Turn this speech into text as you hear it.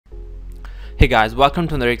Hey guys, welcome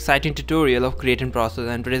to another exciting tutorial of creatnprocess,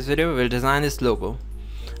 and today's video we'll design this logo.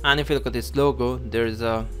 And if you look at this logo, there is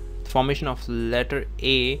a formation of letter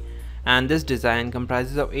A, and this design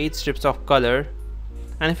comprises of 8 strips of color.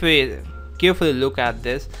 And if we carefully look at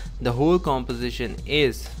this, the whole composition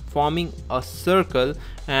is forming a circle,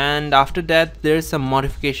 and after that there is some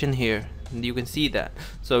modification here. You can see that.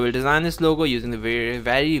 So we'll design this logo using the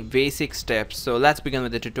very basic steps. So let's begin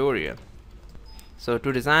with the tutorial. So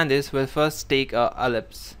to design this, we'll first take a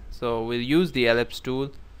ellipse. So we'll use the ellipse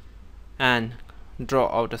tool and draw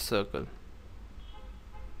out a circle.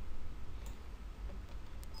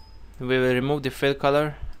 We will remove the fill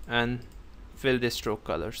color and fill the stroke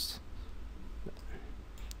colors.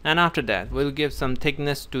 And after that, we'll give some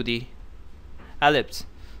thickness to the ellipse.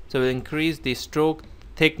 So we'll increase the stroke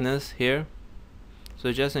thickness here.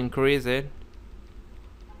 So just increase it.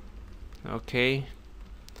 Okay.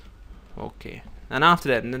 And after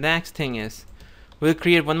that, the next thing is we'll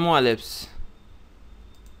create one more ellipse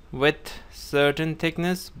with certain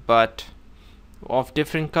thickness but of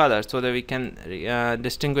different colors, so that we can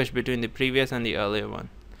distinguish between the previous and the earlier one,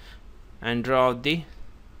 and draw out the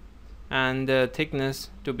thickness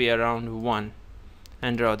to be around 1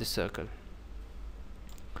 and draw the circle.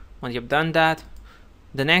 Once you've done that,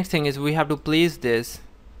 the next thing is we have to place this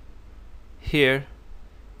here,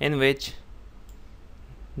 in which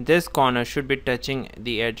this corner should be touching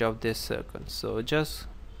the edge of this circle. So just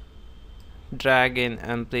drag in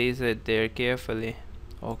and place it there carefully.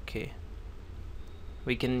 Okay,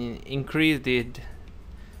 we can increase the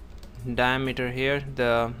diameter here,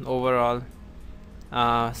 the overall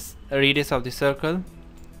radius of the circle.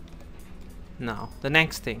 Now the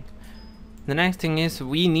next thing is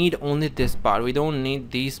we need only this part. We don't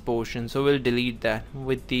need these portions, so we'll delete that.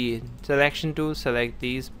 With the selection tool, select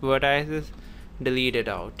these vertices, delete it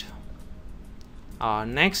out. Our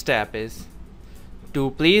next step is to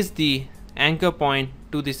place the anchor point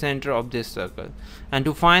to the center of this circle, and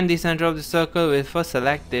to find the center of the circle, we'll first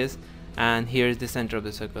select this, and here is the center of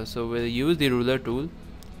the circle. So we'll use the ruler tool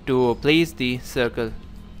to place the circle,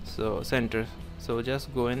 so center. So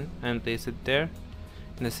just go in and place it there.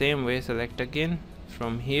 In the same way, select again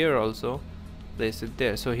from here, also place it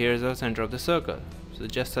there. So here's the center of the circle. So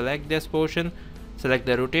just select this portion, select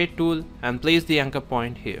the rotate tool and place the anchor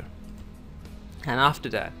point here. And after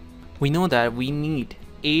that, we know that we need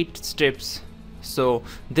 8 strips. So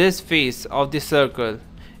this face of the circle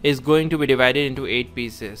is going to be divided into 8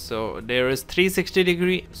 pieces. So there is 360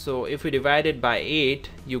 degree. So if we divide it by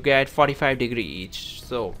 8, you get 45 degree each.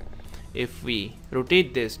 So if we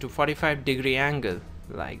rotate this to 45 degree angle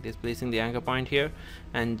like this, placing the anchor point here,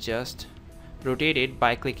 and just rotate it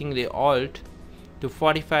by clicking the Alt to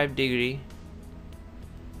 45 degree,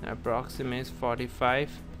 approximates 45.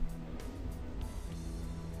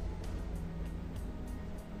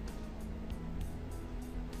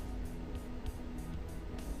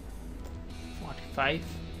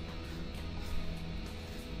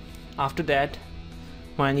 After that,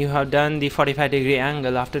 when you have done the 45 degree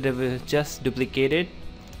angle, after that we'll just duplicate it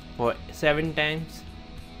for 7 times.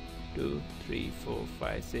 2, 3, 4,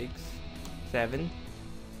 5, 6, 7,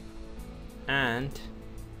 and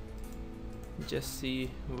just see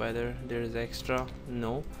whether there is extra.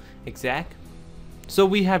 No, exact. So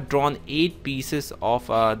we have drawn 8 pieces of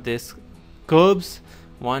this curves,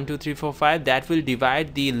 1, 2, 3, 4, 5, that will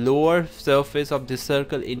divide the lower surface of the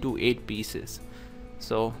circle into 8 pieces.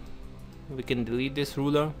 So we can delete this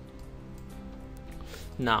ruler.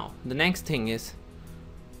 Now the next thing is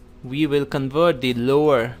we will convert the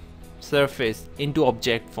lower surface into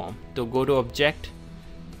object form. So go to object,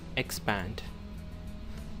 expand.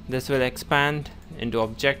 This will expand into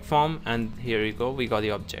object form, and here you go, we got the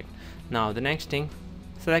object. Now the next thing,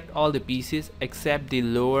 select all the pieces except the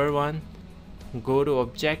lower one, go to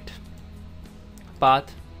object,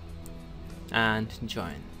 path, and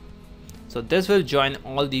join. So this will join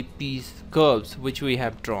all the piece curves which we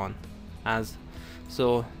have drawn as.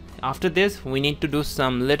 So after this, we need to do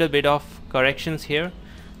some little bit of corrections here.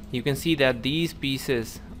 You can see that these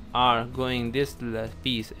pieces are going, this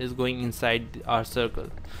piece is going inside our circle,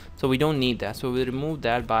 so we don't need that. So we'll remove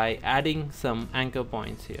that by adding some anchor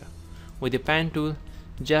points here. With the pen tool,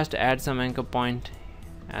 just add some anchor point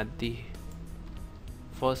at the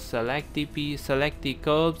first, select the piece, select the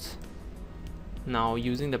curves. Now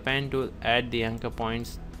using the pen tool, add the anchor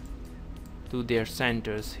points to their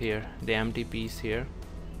centers here, the empty piece here.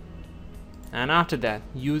 And after that,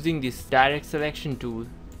 using this direct selection tool,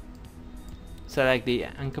 select the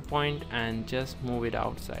anchor point and just move it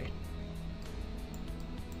outside.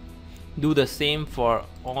 Do the same for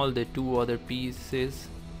all the 2 other pieces.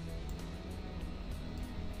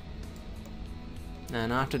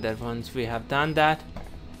 And after that, once we have done that,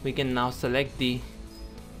 we can now select the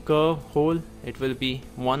curve hole. It will be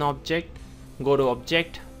one object. Go to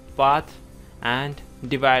object, path, and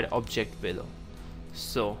divide object below.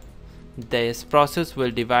 So this process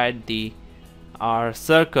will divide our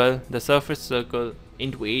circle, the surface circle,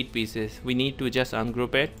 into 8 pieces. We need to just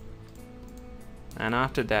ungroup it, and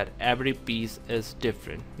after that every piece is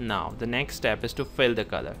different. Now the next step is to fill the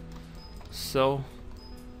color. So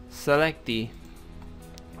select the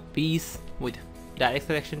piece with direct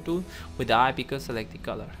selection tool. With the eye picker, select the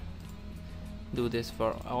color. Do this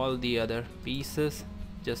for all the other pieces.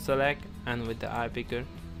 Just select, and with the eye picker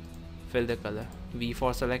fill the color. V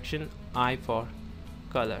for selection, I for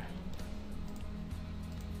color.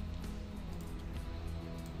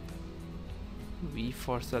 V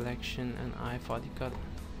for selection and I for the color.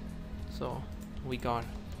 So we got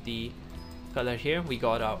the color here, we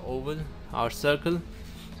got our oval, our circle.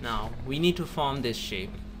 Now we need to form this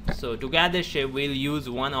shape. So to get this shape, we'll use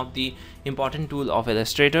one of the important tools of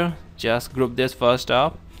Illustrator. Just group this first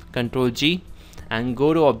up, Ctrl G, and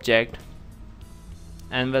go to object,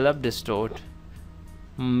 envelope, distort,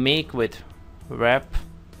 make with wrap,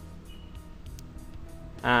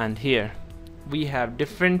 and here we have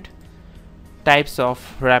different types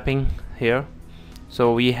of wrapping here.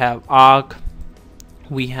 So we have arc,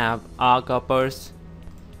 we have arc uppers.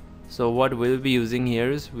 So what we'll be using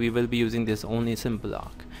here is we will be using this only simple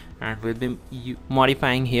arc, and we'll be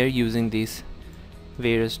modifying here using these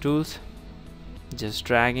various tools, just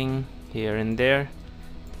dragging here and there,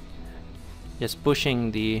 just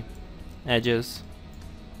pushing the edges,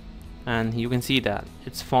 and you can see that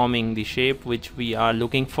it's forming the shape which we are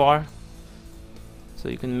looking for. So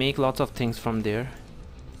you can make lots of things from there,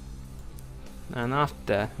 and after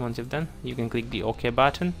that, once you've done, you can click the OK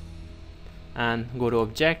button and go to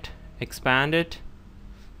object, expand it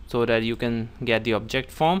so that you can get the object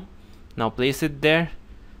form. Now place it there.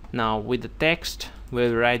 Now with the text,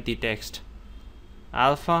 we'll write the text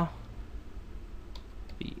alpha,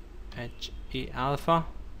 PHA alpha.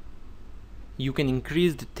 You can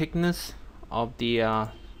increase the thickness of the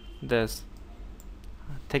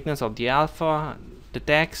thickness of the alpha, the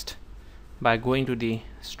text, by going to the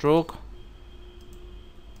stroke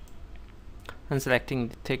and selecting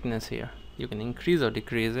the thickness here. You can increase or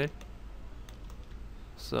decrease it.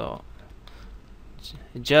 So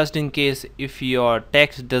just in case if your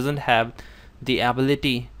text doesn't have the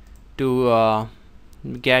ability to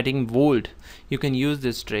getting bold, you can use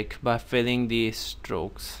this trick by filling the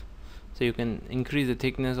strokes. So you can increase the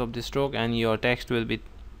thickness of the stroke and your text will be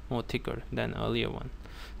more thicker than earlier one.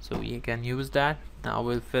 So you can use that. Now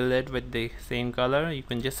we'll fill it with the same color. You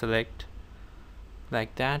can just select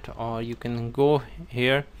like that, or you can go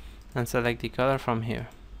here and select the color from here.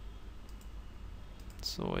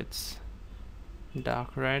 So it's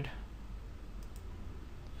dark red,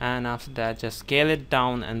 and after that just scale it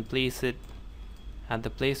down and place it at the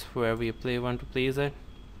place where we want to place it.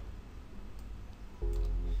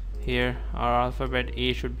 Here our alphabet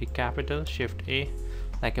A should be capital, Shift A,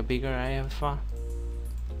 like a bigger alpha,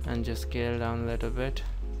 and just scale down a little bit,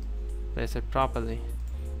 place it properly,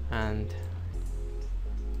 and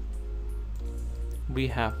we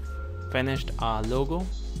have finished our logo.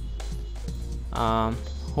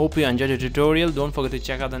 Hope you enjoyed the tutorial. Don't forget to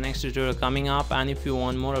check out the next tutorial coming up, and if you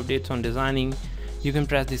want more updates on designing, you can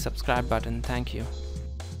press the subscribe button. Thank you.